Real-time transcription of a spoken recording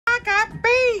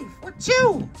with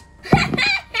you.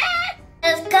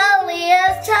 It's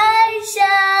Khalilah's Toy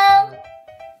Show.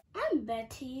 I'm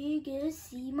Betty, gonna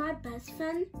see my best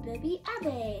friend, Baby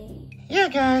Abby. Yeah,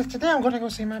 guys, today I'm gonna go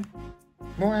see my...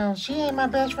 Well, she ain't my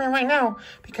best friend right now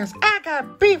because I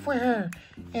got beef with her.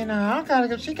 And I gotta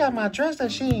go. She got my dress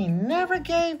that she ain't never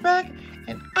gave back,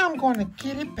 and I'm gonna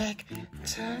get it back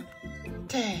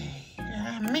today.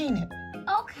 I mean it.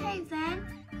 Okay then,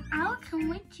 I'll come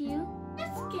with you.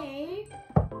 Let's go.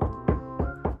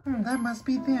 That must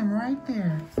be them right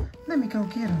there. Let me go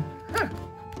get them. Huh.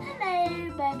 Hello,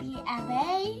 Baby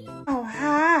Abby. Oh,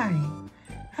 hi.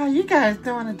 How you guys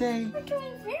doing today? We're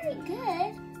doing very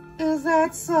good. Is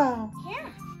that so? Yeah.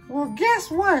 Well,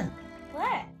 guess what?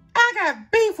 What? I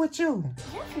got beef with you.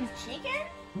 You have some chicken?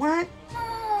 What?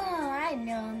 Oh, I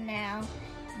know now.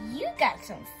 You got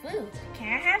some food.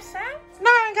 Can I have some? No,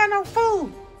 I ain't got no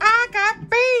food. I got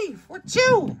beef with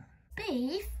you.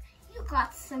 Beef? You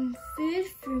got some food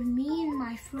for me and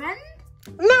my friend?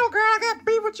 No, girl, I got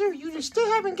beef with you. You still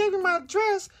haven't given me my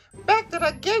dress back that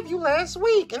I gave you last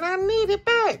week, and I need it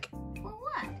back. For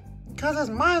what? Because it's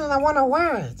mine and I want to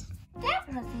wear it. That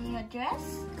wasn't your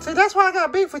dress. See, that's why I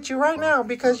got beef with you right now,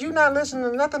 because you're not listening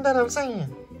to nothing that I'm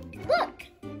saying. Look,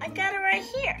 I got it right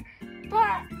here. But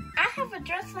I have a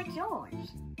dress like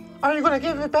yours. Are you going to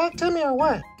give it back to me or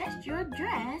what? That's your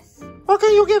dress. Well,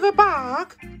 can you give it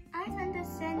back? I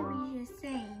understand what you're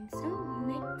saying. Don't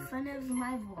make fun of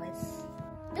my voice.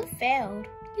 You failed.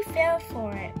 You failed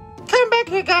for it. Come back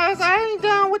here, guys. I ain't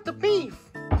down with the beef.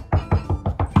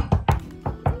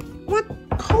 What?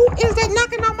 Who is that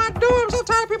knocking on my door? I'm so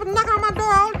tired of people knocking on my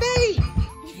door all day.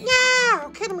 Yeah.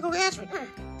 Okay, let me go answer it.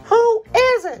 Who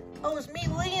is it? Oh, it's me,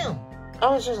 Liam.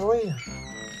 Oh, it's just Liam.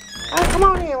 All right, come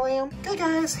on in, Liam. Hey,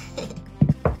 guys.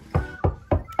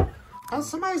 Oh,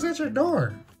 somebody's at your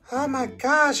door. Oh, my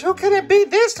gosh. Who could it be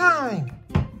this time?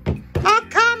 Oh,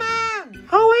 come on.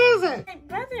 Who is it? My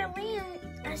brother Liam,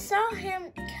 I saw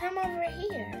him come over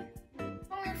here.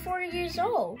 Only 4 years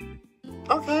old.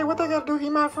 Okay, what they got to do? He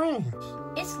my friend.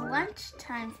 It's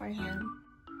lunchtime for him.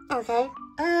 Okay.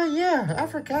 Yeah, I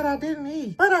forgot I didn't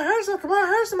eat. But I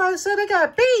heard somebody say they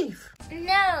got beef.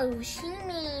 No, she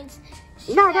means...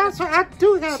 No, that's what I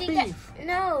do got beef.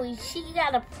 She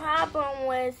got a problem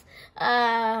with,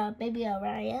 baby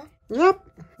ARIYAH. Yep.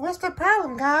 What's the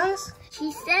problem, guys?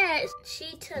 She says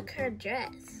she took her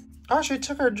dress. Oh, she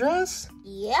took her dress?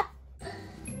 Yep.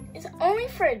 It's only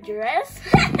for a dress.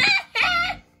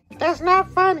 That's not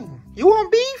funny. You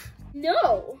want beef?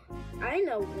 No. I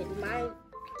know what my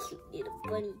cute little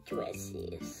bunny dress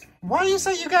is. Why you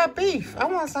say you got beef? I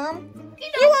want some.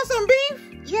 You want some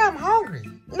beef? Yeah, I'm hungry.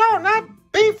 No, not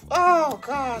beef. Oh,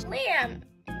 gosh. Liam,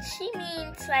 she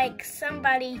means like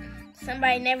somebody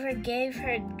never gave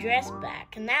her dress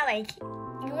back. And now, like,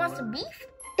 you want some beef?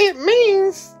 It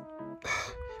means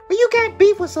when you got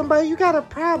beef with somebody, you got a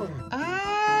problem.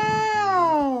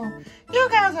 Oh, you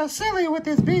guys are silly with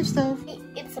this beef stuff.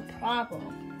 It's a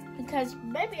problem. Because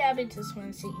baby Abby just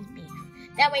wants to eat beef.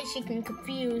 That way she can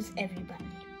confuse everybody.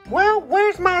 Well,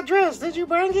 where's my dress? Did you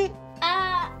bring it?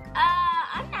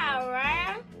 I'm not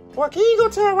around. Well, can you go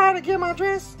tell Ryan to get my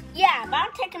dress? Yeah, but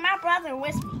I'm taking my brother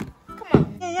with me. Come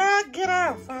on. Yeah, get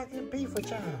out if I get beef with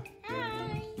y'all.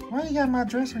 Hi. Why you got my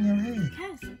dress on your head?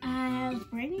 Because I was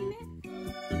bringing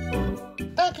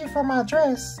it. Thank you for my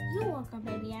dress. You're welcome,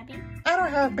 baby Abby. I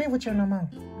don't have beef with you no more.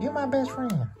 You're my best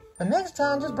friend. But next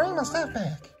time, just bring my stuff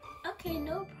back. Okay,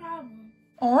 no problem.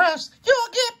 Or else you'll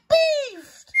get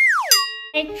beefed.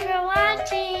 Thanks for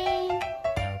watching.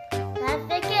 Don't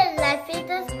forget, let's see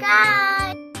the sky.